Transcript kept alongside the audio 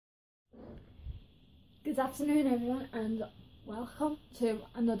Good afternoon everyone and welcome to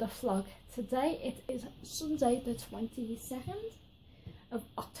another vlog. Today it is Sunday the 22nd of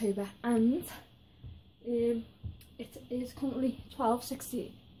October and it is currently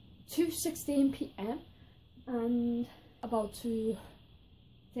 2:16 p.m. and about to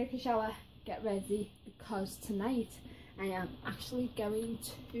take a shower, get ready, because tonight I am actually going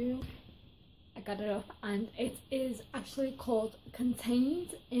to, I got it up, and it is actually called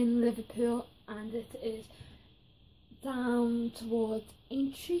Contained in Liverpool, and it is down towards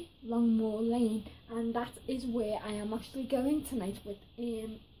Aintree, Longmore Lane, and that is where I am actually going tonight with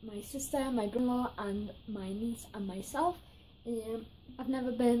my sister, my brother-in-law and my niece and myself. I've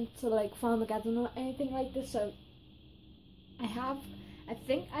never been to like Farmageddon or anything like this, so I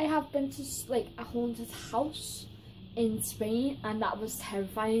think I have been to like a haunted house in Spain, and that was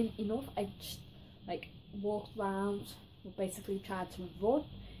terrifying enough. I just like walked around, basically tried to run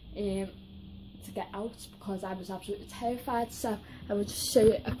to get out because I was absolutely terrified. So I will just show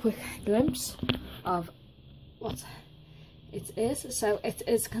you a quick glimpse of what it is. So it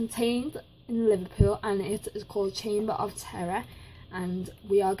is contained in Liverpool and it is called Chamber of Terror, and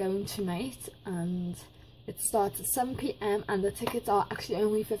we are going tonight, and it starts at 7 p.m. and the tickets are actually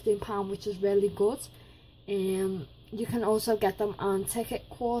only £15, which is really good. You can also get them on Ticket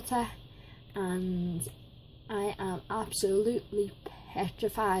Quarter, and I am absolutely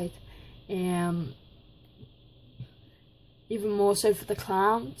petrified. Even more so for the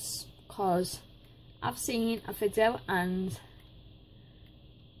clowns, because I've seen a video and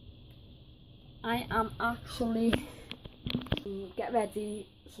I am actually get ready,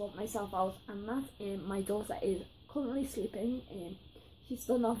 sort myself out and that. My daughter is currently sleeping, she's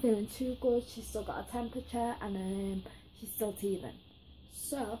still not feeling too good, she's still got a temperature, and she's still teething.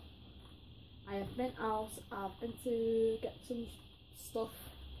 So I have been out, I've been to get some stuff,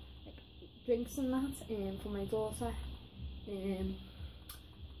 like drinks and that, for my daughter, and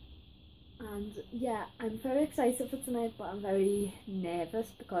yeah, I'm very excited for tonight, but I'm very nervous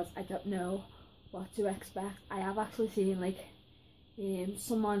because I don't know what to expect. I have actually seen like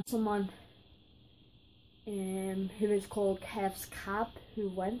someone who is called Kev's Cab, who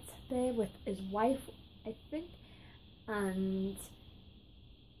went there with his wife, I think, and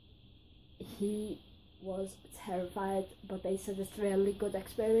he was terrified, but they said it's a really good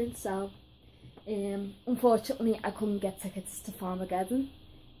experience. So unfortunately I couldn't get tickets to Farmageddon,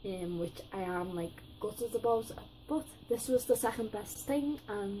 which I am like gutted about, but this was the second best thing,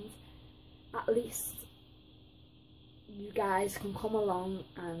 and at least you guys can come along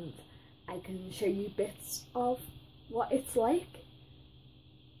and I can show you bits of what it's like.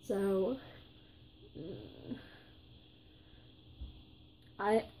 So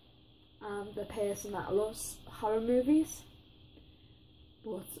I am the person that loves horror movies,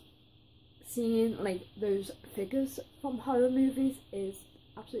 but seeing like those figures from horror movies is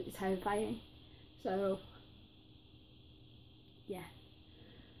absolutely terrifying. So yeah,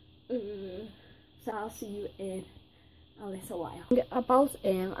 so I'll see you in a little while.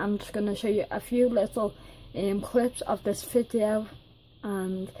 I'm just going to show you a few little clips of this video,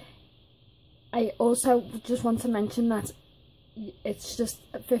 and I also just want to mention that it's just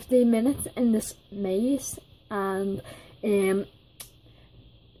 15 minutes in this maze, and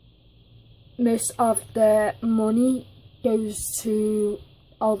most of the money goes to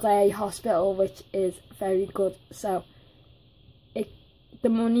Old Day Hospital, which is very good. So the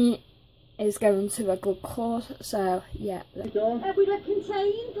money is going to a good cause. So yeah. We look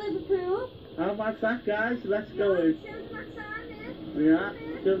contained, Liverpool. How about that, guys? Let's go in. Yeah,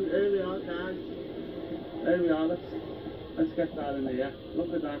 here we are, guys. There we are. Let's get that in here.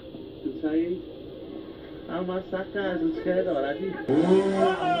 Look at that, contained. How much that, guys? I'm scared already. How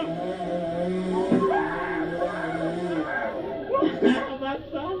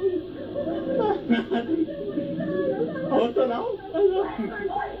much that? I don't know.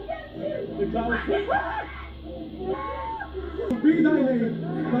 Be thy name,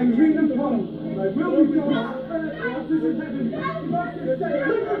 thy kingdom come, thy will be done, as it is in heaven.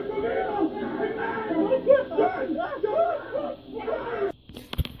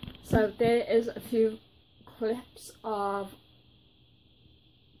 So there is a few clips of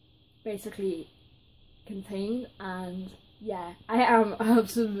basically Contained, and yeah, I am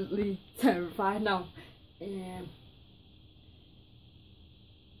absolutely terrified now.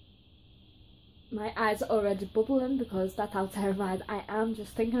 My eyes are already bubbling because that's how terrified I am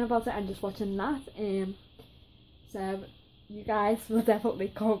just thinking about it and just watching that. So you guys will definitely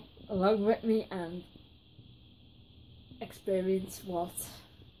come along with me and experience what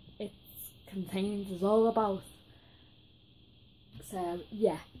it's Contained is all about. So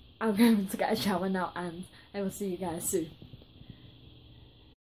yeah, I'm going to get a shower now and I will see you guys soon.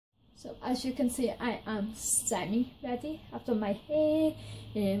 So as you can see, I am semi ready. I've done my hair,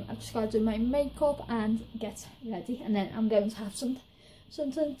 I've just got to do my makeup and get ready, and then I'm going to have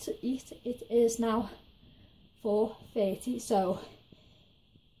something to eat. It is now 4:30, so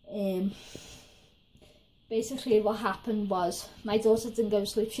basically what happened was my daughter didn't go to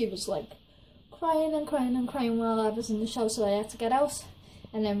sleep. She was like crying and crying and crying while I was in the shower, so I had to get out,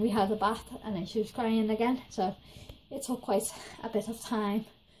 and then we had a bath, and then she was crying again, so it took quite a bit of time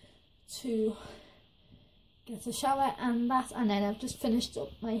to get a shower and that. And then I've just finished up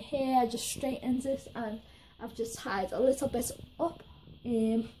my hair. I just straightened it and I've just tied a little bit up,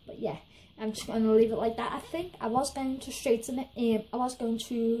 but yeah, I'm just going to leave it like that. I think I was going to straighten it, I was going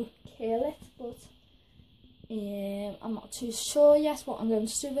to curl it, but I'm not too sure yet what I'm going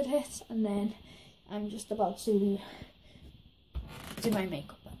to do with it. And then I'm just about to do my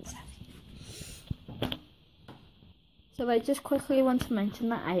makeup and stuff. So I just quickly want to mention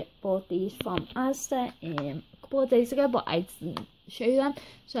that I bought these from Asda a couple of days ago, but I didn't show you them.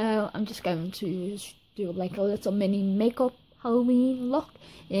 So I'm just going to do like a little mini makeup Halloween look.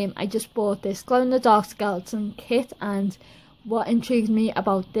 I just bought this glow in the dark skeleton kit, and what intrigued me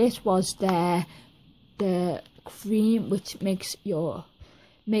about this was the cream which makes your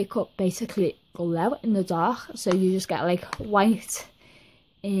makeup basically glow in the dark. So you just get like white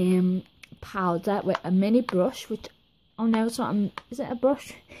powder with a mini brush, which, oh no, it's not, is it a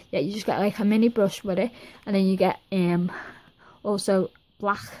brush? Yeah, you just get like a mini brush with it, and then you get also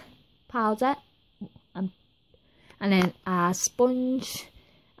black powder and then a sponge.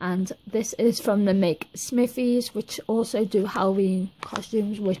 And this is from the Make Smithies, which also do Halloween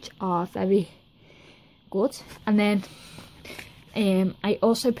costumes, which are very good. And then I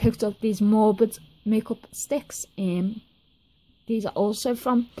also picked up these Morbid makeup sticks. These are also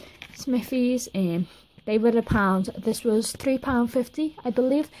from Smithies. They were £1. This was £3.50, I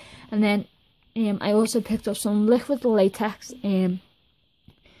believe. And then I also picked up some liquid latex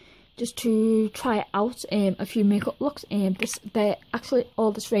just to try out a few makeup looks. Actually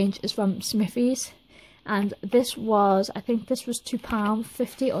all this range is from Smithies, and this was, I think this was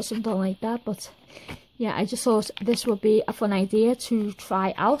 £2.50 or something like that. But yeah, I just thought this would be a fun idea to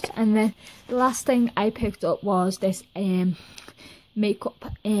try out. And then the last thing I picked up was this makeup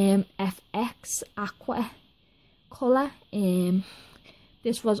FX aqua colour.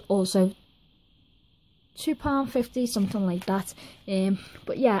 This was also £2.50, something like that.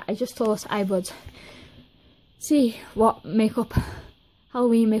 But yeah, I just thought I would see what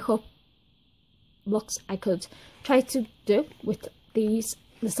Halloween makeup looks I could try to do with these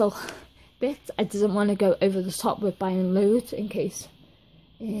little bits. I didn't want to go over the top with buying loads in case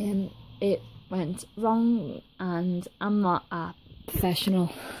it went wrong, and I'm not a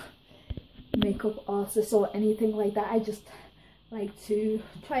professional makeup artist or anything like that. I just like to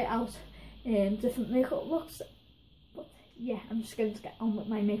try out different makeup looks. But yeah, I'm just going to get on with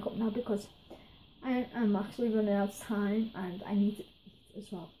my makeup now because I'm actually running out of time and I need to eat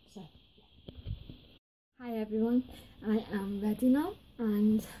as well. So yeah. Hi everyone, I am ready now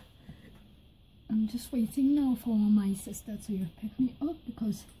and I'm just waiting now for my sister to pick me up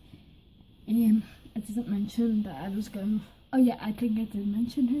because I didn't mention that I was going. Oh yeah, I think I did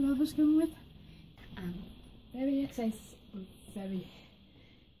mention who I was going with. I'm very excited, I'm very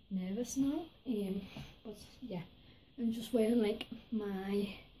nervous now, but yeah, I'm just wearing like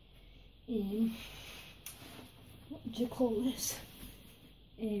my what do you call this,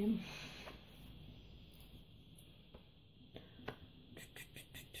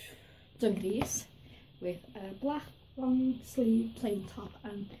 dungarees with a black long sleeve plain top,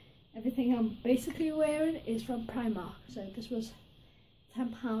 and everything I'm basically wearing is from Primark. So this was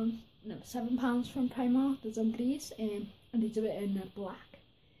 £7 from Primark, the dungarees, and they do it in black,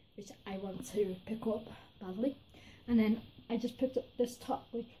 which I want to pick up badly. And then I just picked up this top,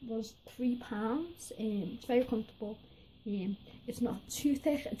 which was £3. It's very comfortable. It's not too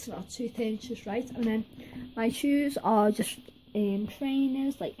thick, it's not too thin, it's just right. And then my shoes are just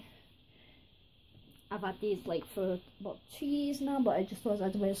trainers. Like I've had these like for about 2 years now, but I just thought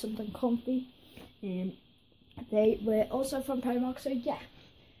I'd wear something comfy. They were also from Primark, so yeah,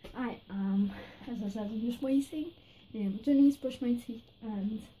 I am, as I said, I'm just waiting. I do need to brush my teeth,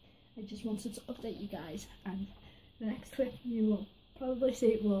 and I just wanted to update you guys. And the next clip you will probably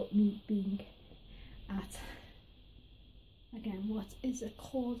see me being at, again, what is it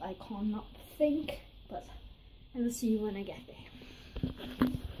called? I cannot think, but I will see you when I get there.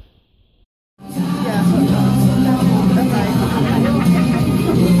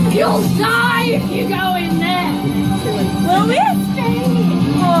 You'll die if you go in there! Will we?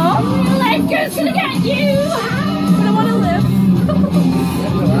 you, but I want to live.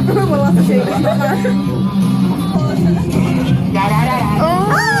 We'll have to take it.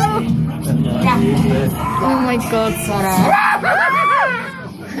 Oh my god, Sarah.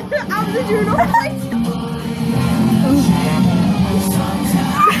 How did you know?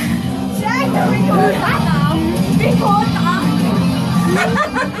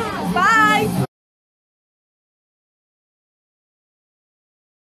 Bye.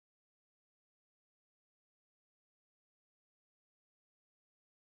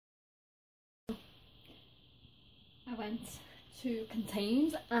 I went to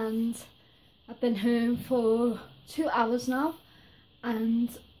Contained and I've been home for 2 hours now, and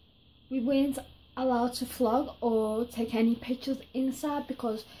we weren't allowed to vlog or take any pictures inside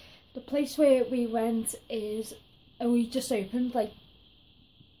because the place where we went is we just opened like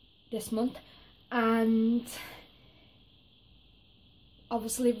this month, and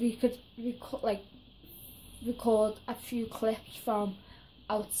obviously we could record a few clips from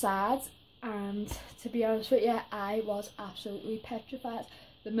outside. And to be honest with you, I was absolutely petrified.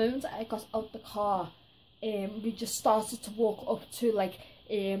 The moment I got out the car, we just started to walk up to like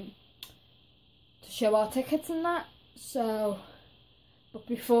to show our tickets and that. So, but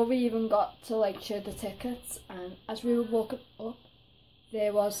before we even got to like show the tickets, and as we were walking up,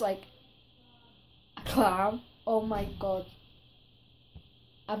 there was like a clown. Oh my god,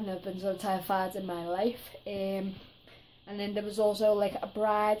 I've never been so terrified in my life. And then there was also like a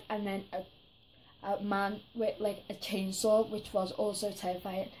bride, and then a man with like a chainsaw, which was also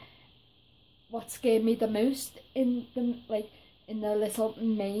terrifying. What scared me the most in the little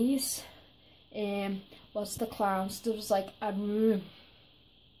maze was the clowns. There was like a room.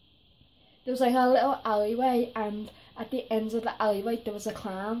 There was like a little alleyway, and at the end of the alleyway there was a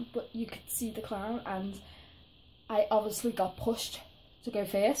clown, but you could see the clown, and I obviously got pushed to go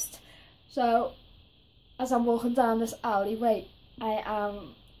first. So as I'm walking down this alleyway, I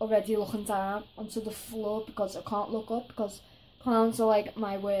am already looking down onto the floor because I can't look up, because clowns are like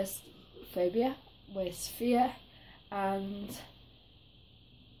my worst fear. And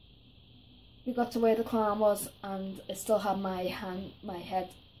we got to where the clown was, and I still had my head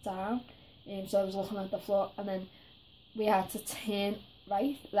down, so I was looking at the floor, and then we had to turn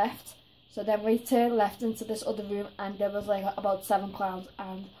left. So then we turned left into this other room, and there was like about 7 clowns,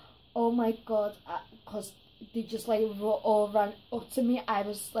 and oh my god, because they just like all ran up to me. I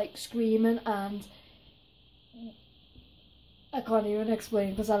was like screaming, and I can't even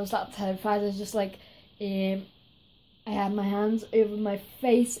explain because I was that terrified. I was just like, I had my hands over my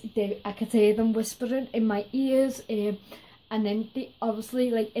face. I could hear them whispering in my ears, and then they obviously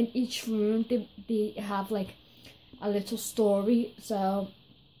like in each room they have like a little story. So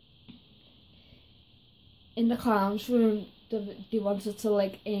in the clown's room, they wanted to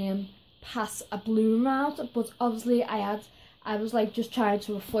like pass a balloon round, but obviously I was like just trying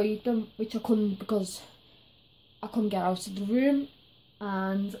to avoid them, which I couldn't because I couldn't get out of the room,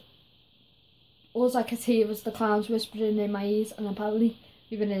 and all I could hear was the clowns whispering in my ears, and apparently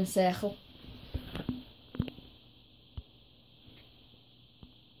we were in a circle.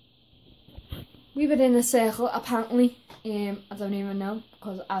 We were in a circle apparently. I don't even know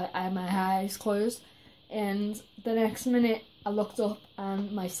because I had my eyes closed, and the next minute I looked up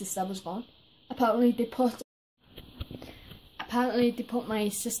and my sister was gone. Apparently they put my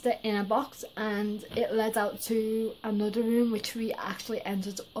sister in a box, and it led out to another room which we actually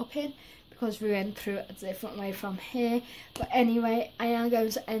ended up in because we went through a different way from here. But anyway, I am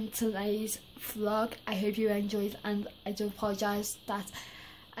going to end today's vlog. I hope you enjoyed, and I do apologise that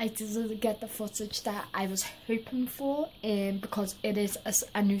I didn't get the footage that I was hoping for, because it is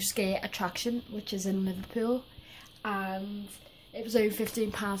a new scare attraction which is in Liverpool, and it was over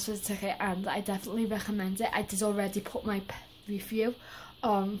 £15 for the ticket, and I definitely recommend it. I did already put my review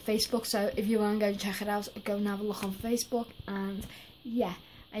on Facebook, so if you want to go check it out, go and have a look on Facebook. And yeah,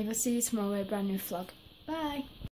 I will see you tomorrow with a brand new vlog.